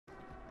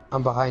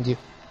I'm behind you.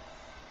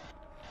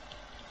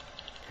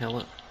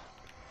 Hello.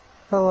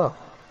 Hello.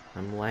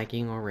 I'm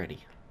lagging already.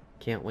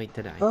 Can't wait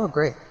to die. Oh,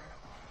 great.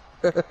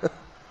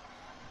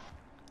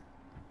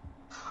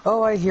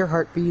 Oh, I hear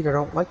heartbeat. I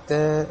don't like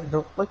that. I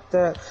don't like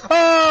that.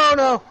 Oh,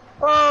 no!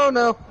 Oh,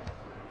 no!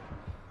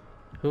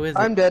 Who is it?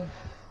 I'm dead.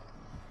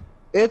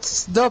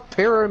 It's the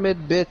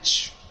pyramid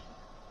bitch.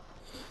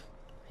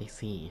 I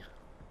see.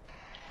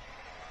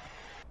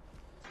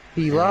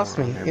 He Now lost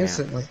we're on me their map.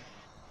 instantly.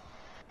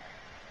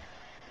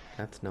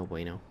 That's no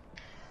bueno.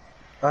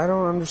 I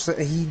don't understand.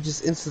 He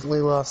just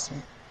instantly lost me.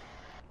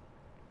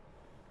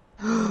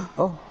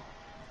 Oh.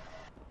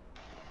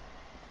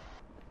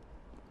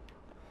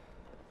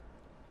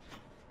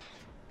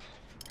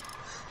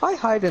 I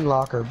hide in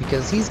locker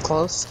because he's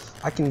close.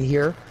 I can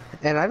hear,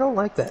 and I don't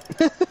like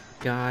that.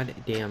 God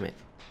damn it.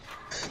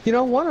 You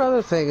know, one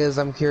other thing is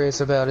I'm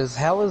curious about is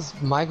how is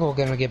Michael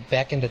gonna get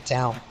back into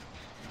town?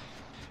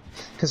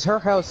 Because her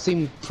house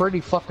seemed pretty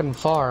fucking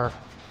far.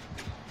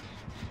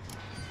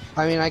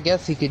 I mean, I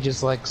guess he could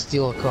just, like,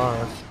 steal a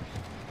car.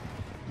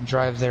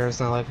 Drive there. It's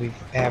not like we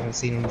haven't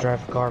seen him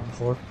drive a car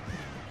before.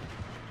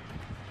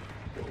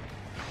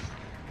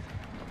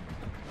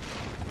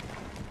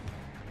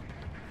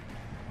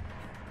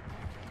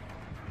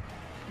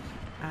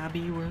 I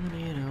be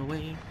running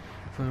away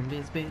from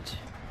this bitch.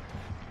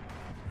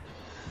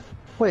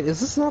 Wait,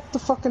 is this not the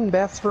fucking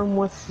bathroom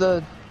with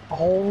the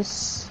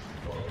holes?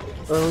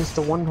 Or at least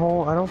the one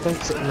hole? I don't think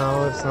so.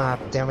 No, it's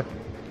not. Damn it.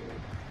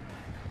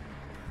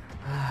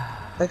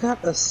 I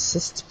got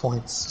assist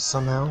points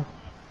somehow.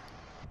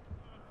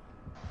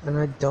 And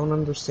I don't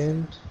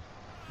understand.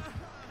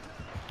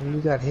 When you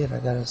got hit, I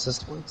got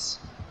assist points.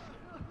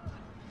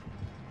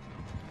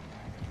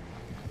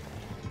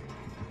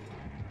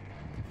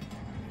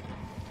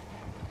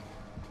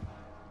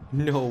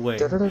 No way.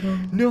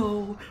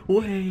 No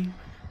way.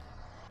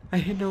 I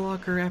hit the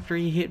locker after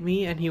he hit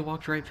me and he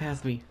walked right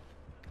past me.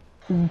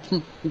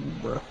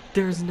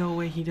 There's no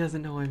way he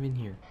doesn't know I'm in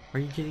here. Are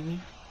you kidding me?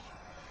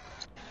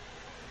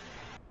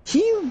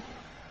 He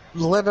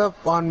let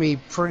up on me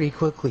pretty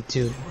quickly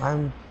too.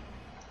 I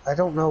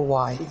don't know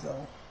why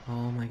though.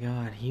 Oh my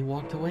god, he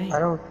walked away.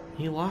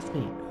 He lost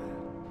me.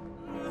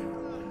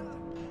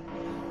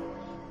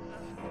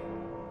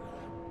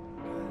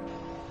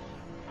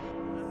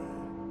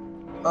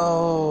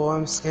 Oh,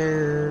 I'm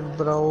scared,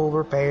 but I'll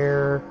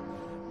repair.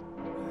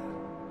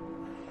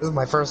 This is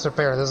my first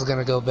repair. This is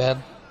gonna go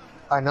bad.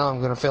 I know I'm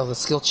gonna fail the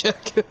skill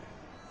check.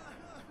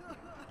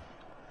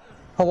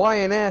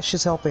 Hawaiian Ash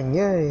is helping,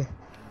 yay.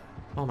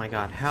 Oh my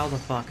god, how the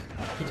fuck?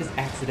 He just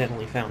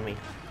accidentally found me.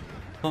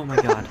 Oh my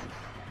god.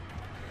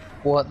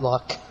 What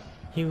luck.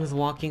 He was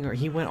walking, or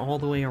he went all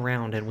the way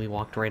around and we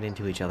walked right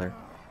into each other.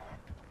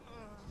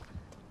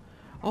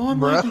 Oh,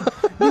 I'm lagging!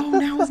 No,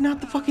 now is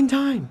not the fucking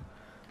time!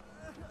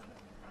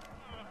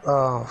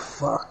 Oh,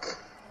 fuck.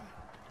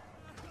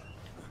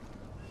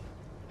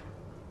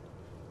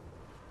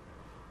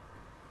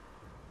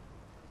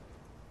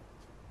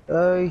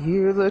 I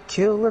hear the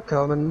killer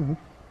coming.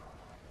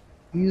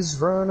 He's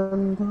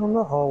running down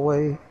the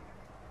hallway.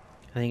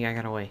 I think I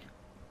got away.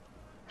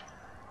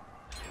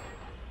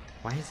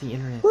 Why is the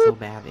internet so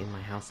bad in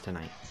my house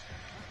tonight?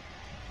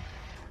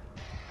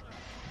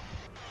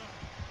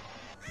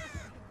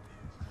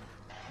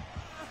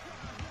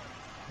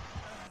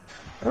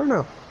 I don't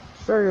know.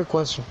 Very good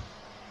question.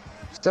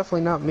 It's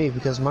definitely not me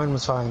because mine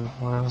was fine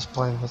when I was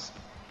playing with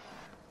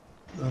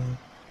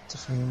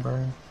Tiffany and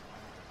Brian.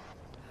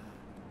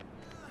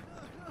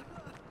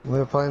 We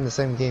were playing the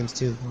same games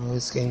too.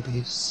 Always game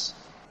piece.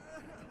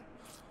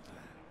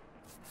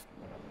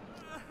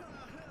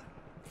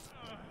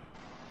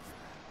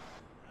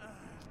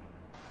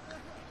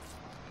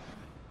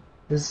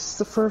 Is this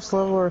the first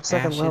level or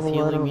second Ash is level? I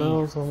healing don't me.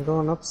 know, so I'm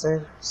going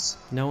upstairs.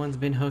 No one's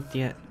been hooked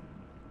yet.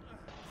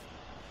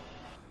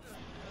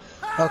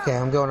 Okay,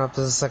 I'm going up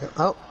to the second.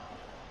 Oh!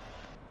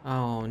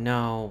 Oh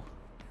no.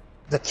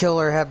 The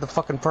killer had the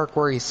fucking perk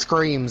where he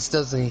screams,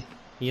 doesn't he?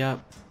 Yep.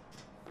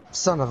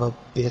 Son of a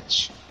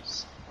bitch.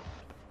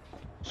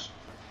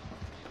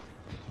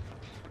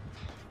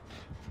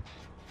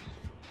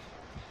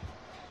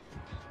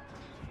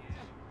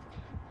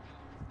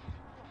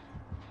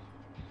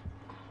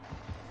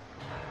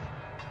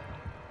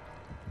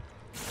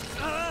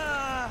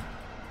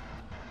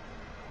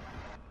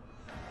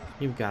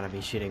 You've gotta be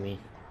shitting me.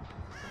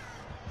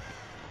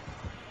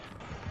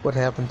 What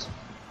happened?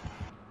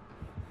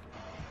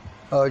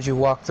 Oh, did you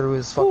walk through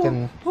his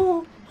fucking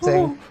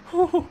thing?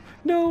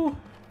 No!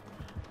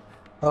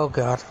 Oh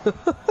god.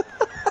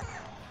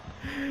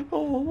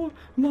 Oh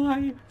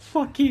my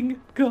fucking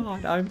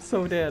god, I'm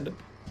so dead.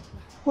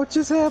 What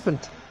just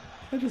happened?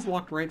 I just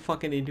walked right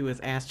fucking into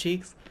his ass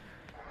cheeks.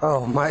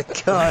 Oh my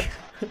god.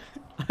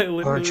 I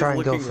literally was try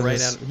and go looking for right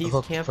this at him. He's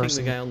hook camping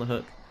person. the guy on the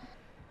hook.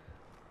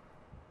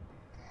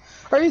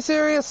 Are you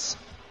serious?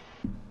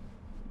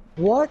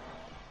 What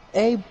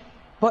a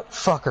butt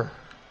fucker.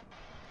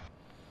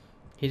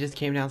 He just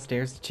came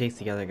downstairs to chase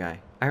the other guy.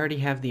 I already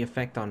have the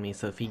effect on me,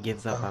 so if he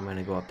gives up, I'm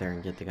gonna go up there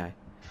and get the guy.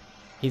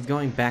 He's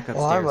going back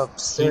upstairs. Well, I'm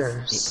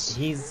upstairs.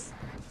 He's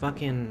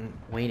fucking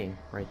waiting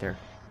right there.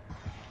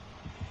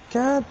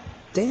 God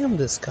damn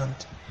this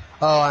cunt.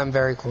 Oh, I'm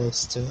very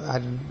close to it. I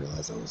didn't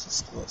realize I was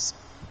this close.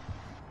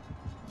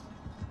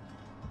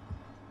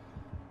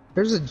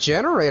 There's a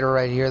generator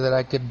right here that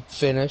I could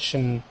finish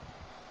and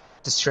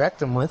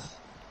distract him with.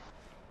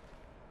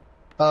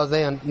 Oh,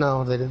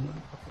 no, they didn't.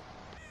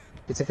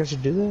 You think I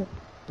should do that?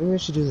 Maybe I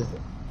should do that.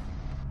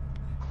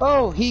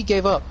 Oh, he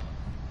gave up.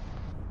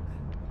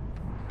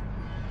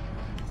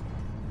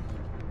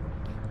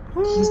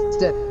 He's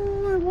dead.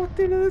 I walked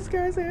into this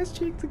guy's ass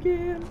cheeks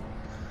again.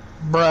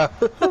 Bruh.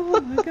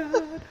 Oh my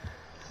god.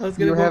 I was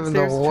gonna You're go having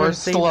the upstairs to try to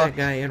worst save luck. that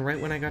guy, and right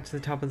when I got to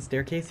the top of the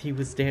staircase, he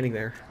was standing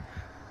there.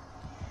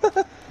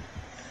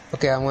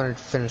 Okay, I wanted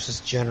to finish this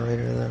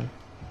generator then.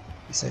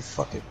 You say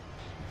fuck it.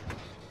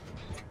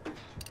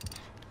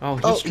 Oh,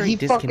 he straight he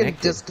disconnected. fucking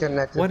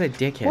disconnected. What a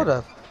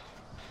dickhead.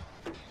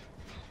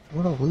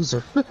 What a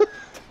loser.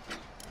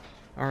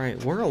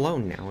 Alright, we're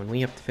alone now, and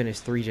we have to finish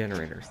 3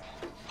 generators.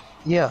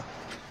 Yeah.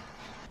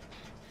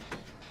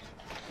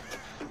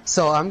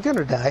 So I'm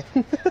gonna die.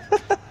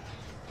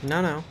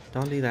 No,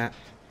 don't do that.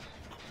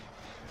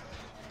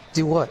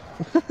 Do what?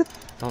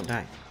 Don't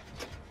die.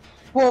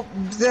 Well,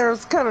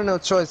 there's kind of no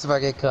choice if I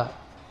get caught.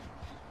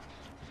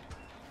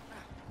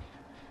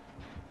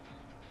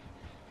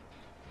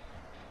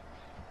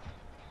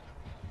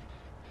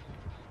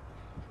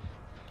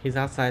 He's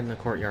outside in the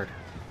courtyard.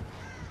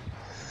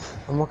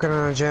 I'm working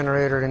on a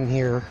generator in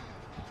here.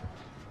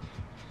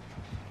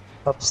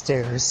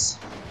 Upstairs.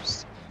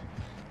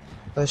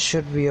 That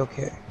should be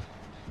okay.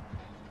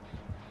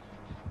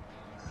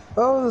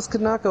 Oh, this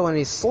could not go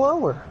any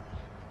slower.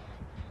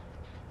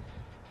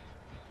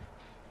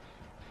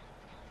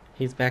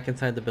 He's back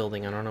inside the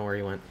building. I don't know where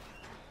he went.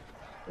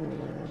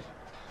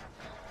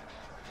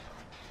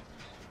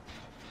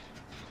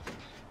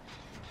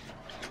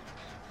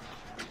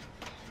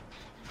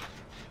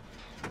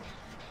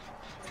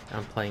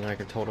 I'm playing like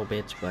a total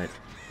bitch, but...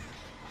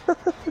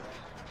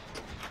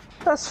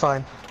 That's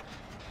fine.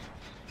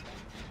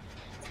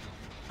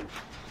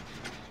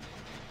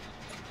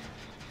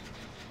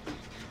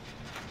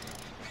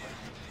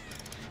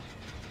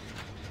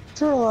 Is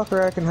there a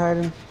locker I can hide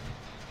in?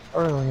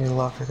 I really need a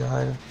locker to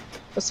hide in.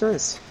 Yes, there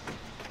is.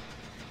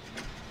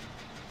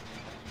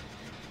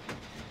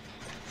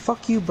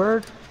 Fuck you,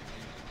 bird.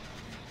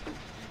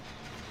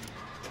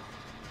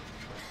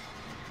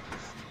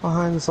 I'll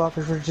hide in this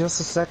locker for just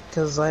a sec,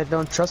 because I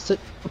don't trust it.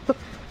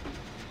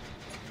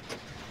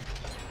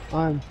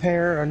 I'm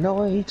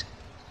paranoid.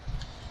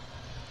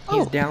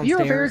 He's downstairs.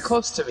 You're very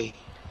close to me.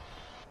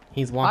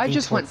 He's walking. I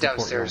just went towards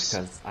the courtyard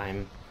downstairs. because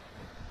I'm.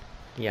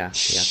 Yeah.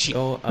 Shit.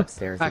 Go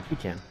upstairs if you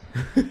can.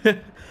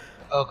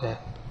 Okay.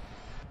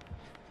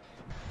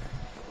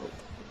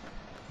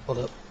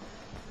 Hold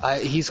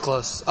up. He's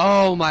close.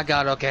 Oh my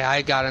god, okay,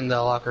 I got in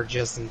the locker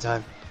just in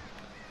time.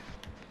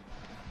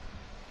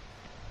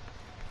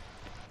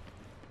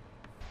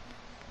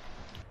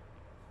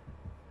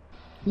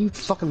 You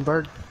fucking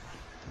bird.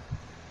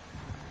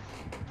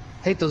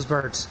 Hate those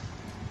birds.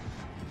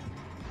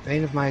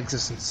 Bane of my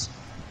existence.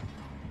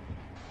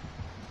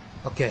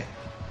 Okay.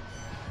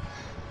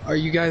 Are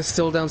you guys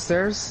still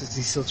downstairs? Is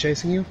he still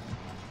chasing you?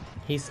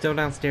 He's still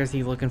downstairs.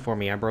 He's looking for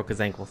me. I broke his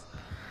ankles.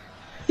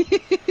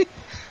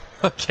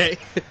 Okay.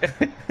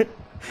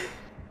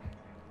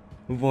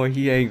 Boy,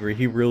 he angry.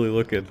 He really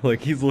looking.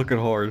 Like, he's looking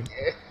hard.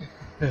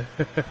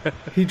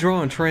 He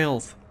drawing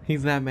trails.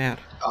 He's that mad.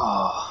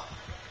 Oh.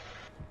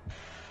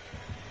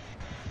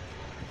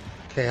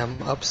 Okay,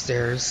 I'm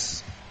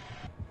upstairs.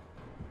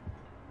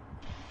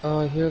 Oh,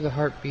 I hear the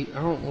heartbeat.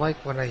 I don't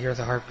like when I hear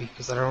the heartbeat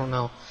because I don't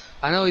know.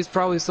 I know he's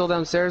probably still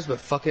downstairs, but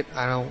fuck it.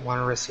 I don't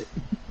want to risk it.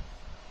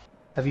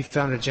 Have you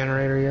found a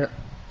generator yet?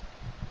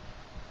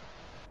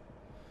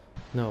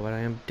 No, but I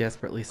am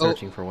desperately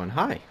searching for one.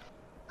 Hi.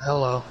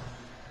 Hello.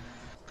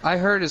 I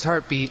heard his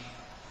heartbeat,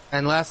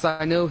 and last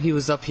I knew he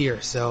was up here,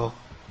 so...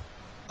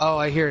 Oh,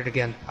 I hear it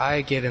again.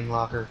 I get in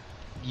locker.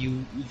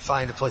 You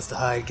find a place to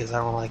hide, because I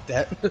don't like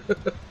that.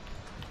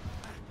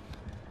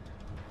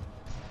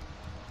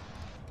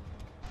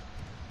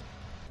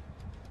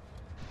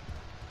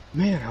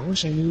 Man, I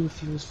wish I knew if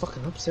he was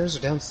fucking upstairs or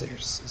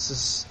downstairs. This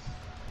is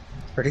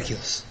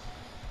ridiculous.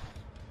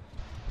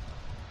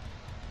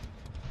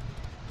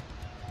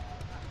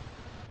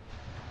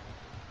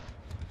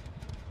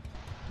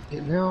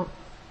 Getting out,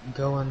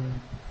 going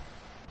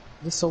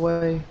this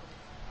way.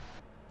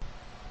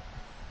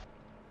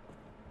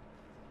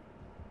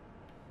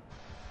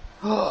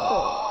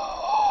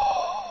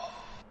 Oh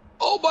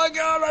my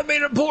god, I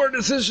made a poor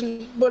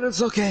decision, but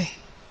it's okay.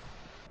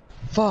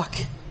 Fuck.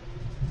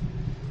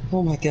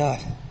 Oh my god.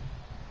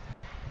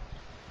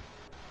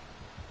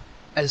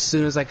 As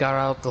soon as I got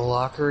out the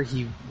locker,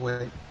 he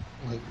went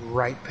like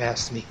right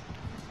past me.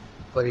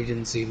 But he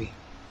didn't see me.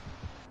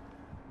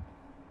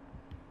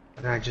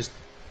 And I just...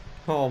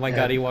 Oh my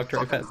god, he walked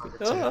right past me.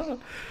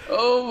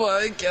 Oh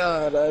my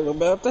god, I'm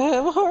about to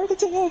have a heart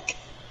attack.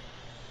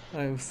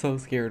 I'm so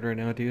scared right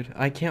now, dude.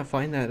 I can't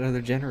find that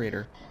other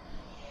generator.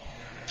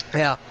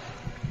 Yeah.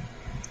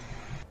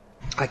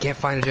 I can't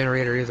find a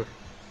generator either.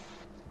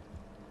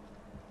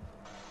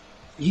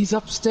 He's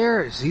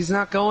upstairs. He's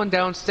not going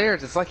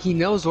downstairs. It's like he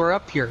knows we're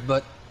up here,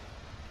 but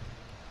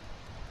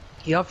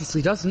he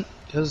obviously doesn't,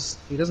 because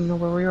he doesn't know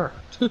where we are.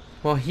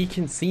 Well, he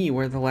can see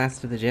where the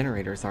last of the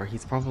generators are.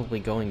 He's probably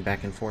going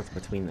back and forth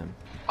between them.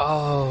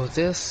 Oh,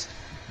 this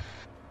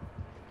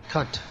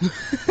cunt.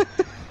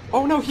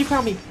 Oh no, he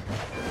found me!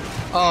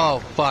 Oh,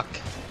 fuck.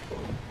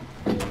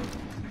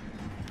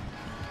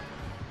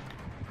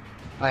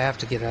 I have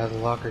to get out of the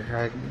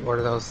locker,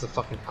 or those the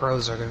fucking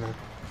crows are gonna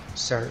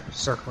start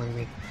circling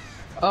me.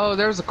 Oh,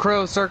 there's a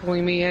crow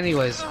circling me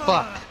anyways.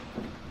 Fuck.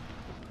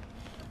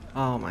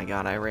 Oh my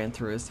god, I ran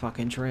through his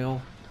fucking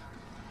trail.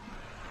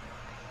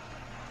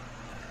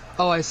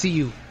 Oh, I see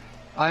you.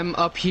 I'm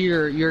up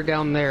here, you're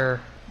down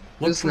there.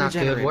 Look This is for the not good.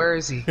 generator. Where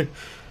is he?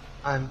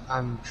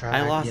 I'm trying.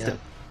 I lost it.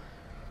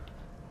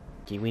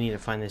 Okay, we need to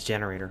find this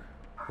generator.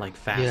 Like,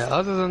 fast. Yeah,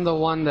 other than the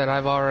one that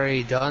I've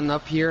already done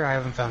up here, I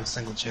haven't found a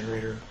single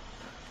generator.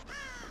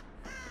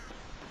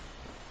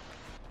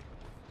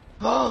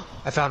 Oh,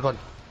 I found one.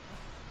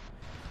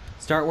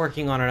 Start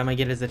working on it, I'm gonna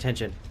get his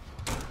attention.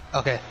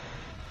 Okay.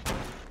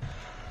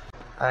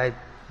 I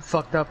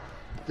fucked up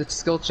the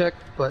skill check,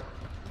 but...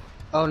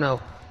 Oh no.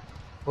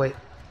 Wait.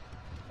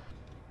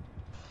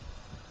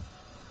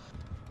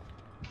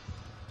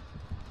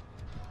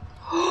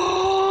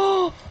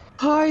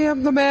 I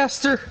am the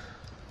master!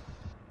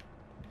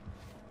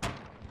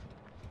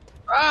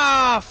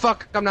 Ah,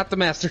 fuck, I'm not the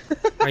master.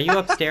 Are you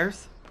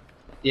upstairs?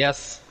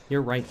 Yes.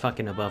 You're right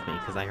fucking above me,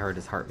 because I heard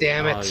his heartbeat.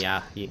 Damn it. Oh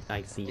yeah,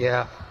 I see.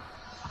 Yeah.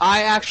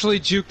 I actually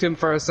juked him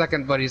for a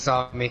second, but he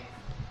saw me.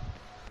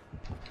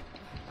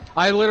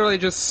 I literally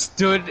just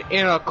stood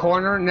in a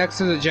corner next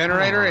to the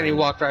generator, and he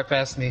walked right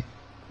past me.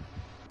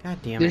 God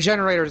damn The it.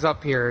 generator's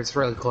up here, it's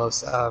really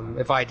close.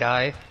 If I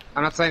die,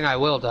 I'm not saying I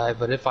will die,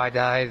 but if I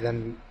die,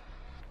 then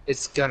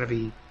it's gonna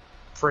be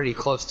pretty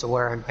close to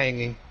where I'm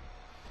hanging.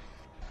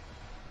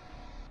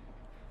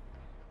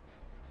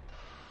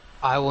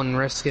 I wouldn't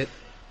risk it.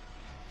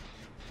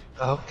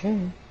 Okay.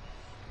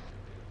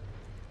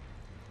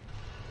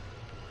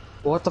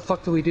 What the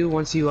fuck do we do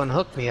once you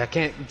unhook me? I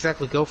can't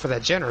exactly go for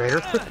that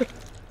generator.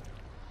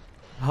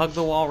 Hug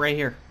the wall right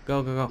here.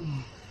 Go, go, go.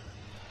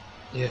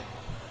 Yeah.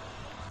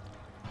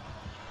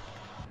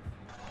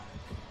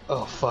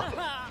 Oh, fuck.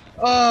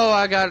 Oh,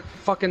 I got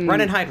fucking... Run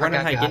and hide, run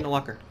and hide. got. Get in the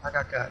locker. I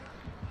got got.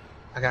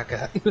 I got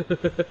got.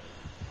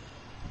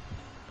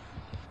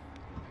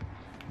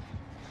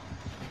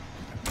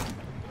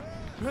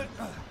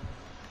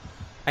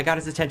 I got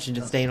his attention.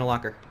 Just stay in a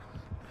locker.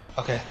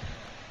 Okay.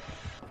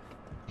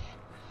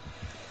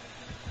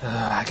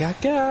 I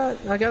got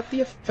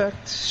the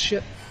effect.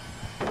 Shit.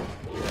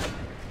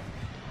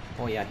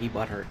 Oh yeah, he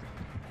butthurt.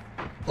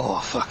 Oh,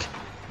 fuck.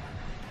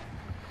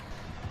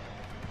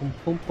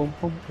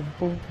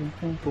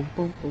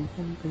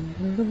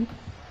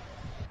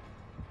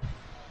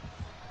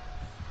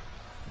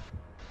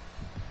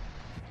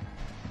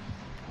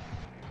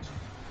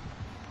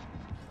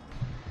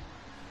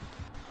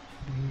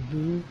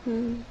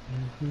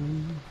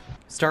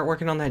 Start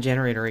working on that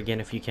generator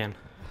again if you can.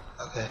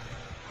 Okay.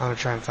 I'm gonna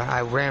try and find...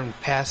 I ran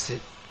past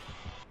it.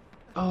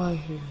 Oh, I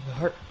hear the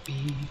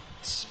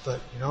heartbeats, but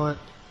you know what?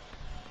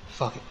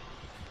 Fuck it.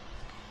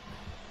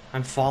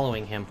 I'm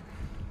following him.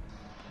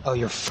 Oh,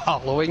 you're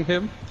following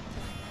him?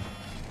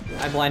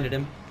 I blinded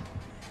him.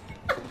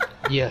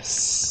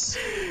 Yes.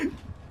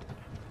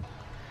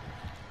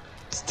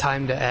 It's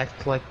time to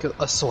act like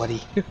a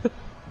sweaty.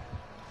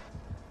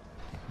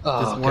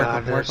 Oh, Just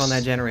God, work on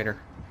that generator.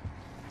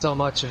 so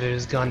much of it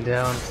is gone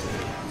down.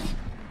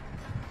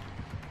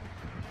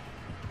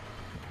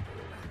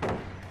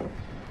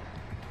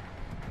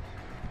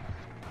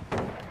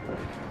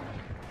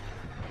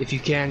 If you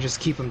can, just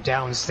keep them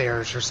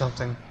downstairs or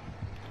something.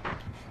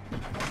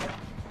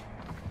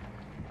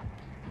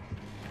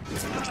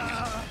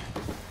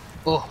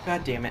 Oh,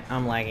 God damn it,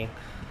 I'm lagging.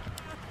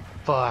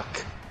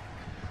 fuck.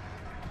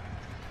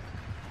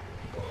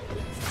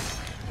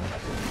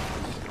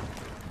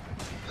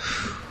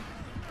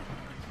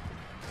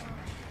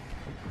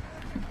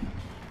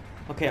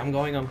 Okay, I'm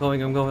going, I'm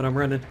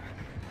running.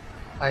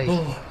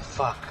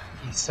 Fuck.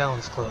 He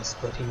sounds close,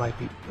 but he might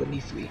be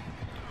beneath me.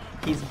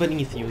 He's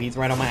beneath you, he's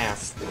right on my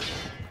ass.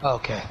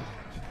 Okay.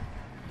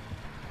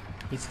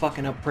 He's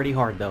fucking up pretty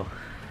hard though.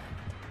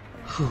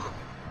 Whew.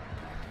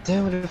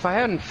 Damn it, if I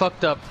hadn't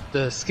fucked up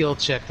the skill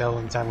check that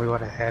one time, we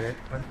would have had it.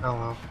 But oh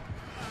well.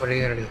 What are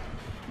you gonna do?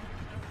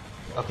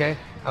 Okay,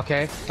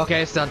 okay,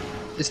 okay, it's done.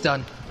 It's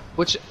done.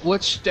 Which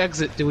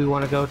exit do we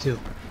want to go to?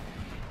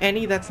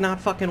 Annie, that's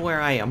not fucking where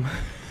I am.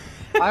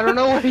 I don't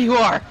know where you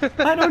are.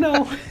 I don't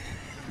know.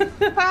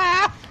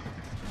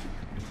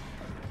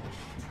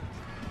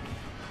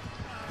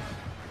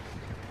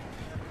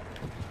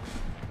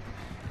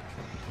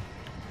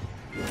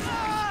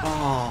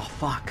 Oh,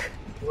 fuck.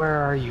 Where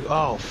are you?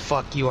 Oh,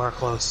 fuck, you are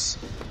close.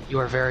 You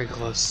are very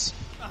close.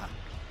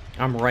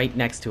 I'm right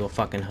next to a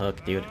fucking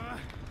hook, dude.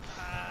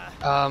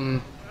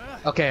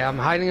 Okay, I'm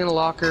hiding in a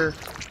locker.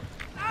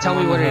 Tell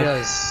me what it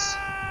is.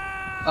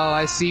 Oh,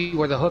 I see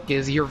where the hook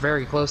is. You're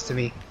very close to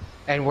me.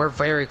 And we're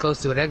very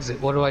close to an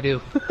exit. What do I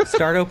do?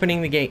 Start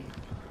opening the gate.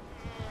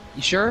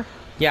 You sure?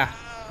 Yeah.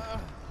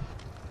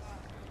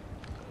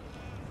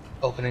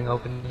 Opening.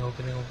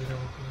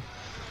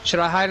 Should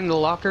I hide in the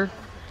locker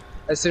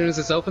as soon as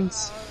this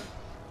opens?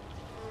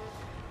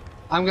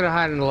 I'm gonna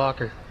hide in the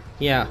locker.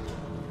 Yeah.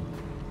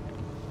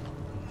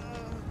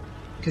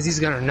 Because he's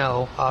gonna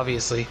know,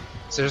 obviously.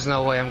 So there's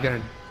no way I'm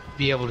gonna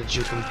be able to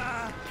juke him.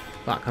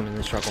 Not coming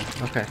to struggle.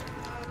 Okay.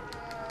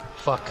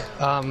 Fuck.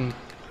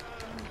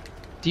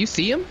 Do you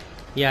see him?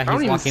 Yeah,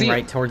 he's walking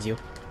right towards you.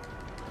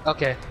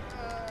 Okay.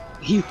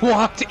 He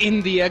walked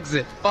in the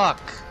exit.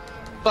 Fuck.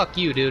 Fuck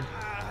you, dude.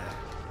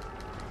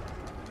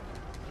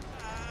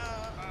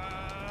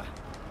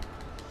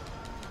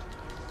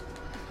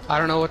 I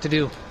don't know what to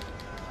do.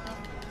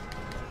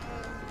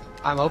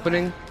 I'm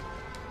opening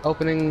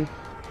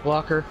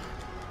locker.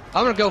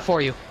 I'm gonna go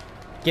for you.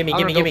 Gimme.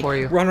 For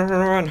you.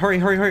 Run.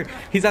 Hurry.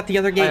 He's at the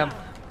other gate.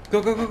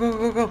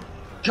 Go.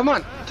 Come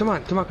on.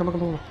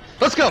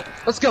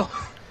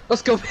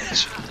 Let's go,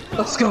 bitch.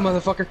 Let's go,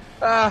 motherfucker.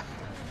 I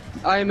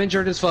am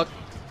injured as fuck.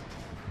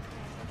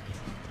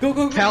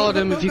 Go. Pallet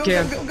him if you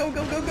can.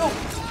 Go.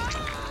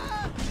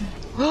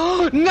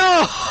 Oh,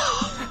 no!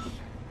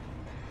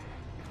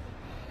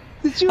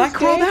 Did you I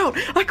crawled out!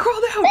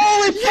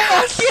 Holy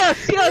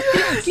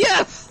fuck!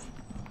 Yes!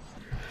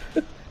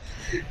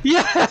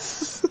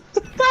 Yes!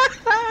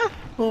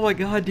 Oh my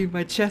god, dude,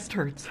 my chest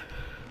hurts.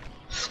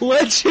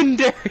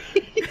 Legendary!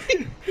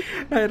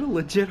 I had a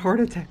legit heart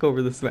attack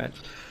over this match.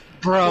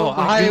 Bro, Oh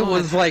my I God.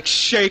 was like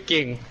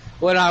shaking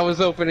when I was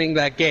opening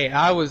that gate.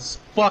 I was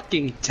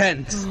fucking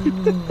tense.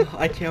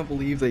 I can't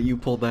believe that you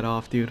pulled that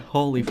off, dude.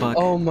 Holy fuck.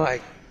 Oh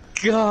my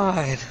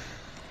god.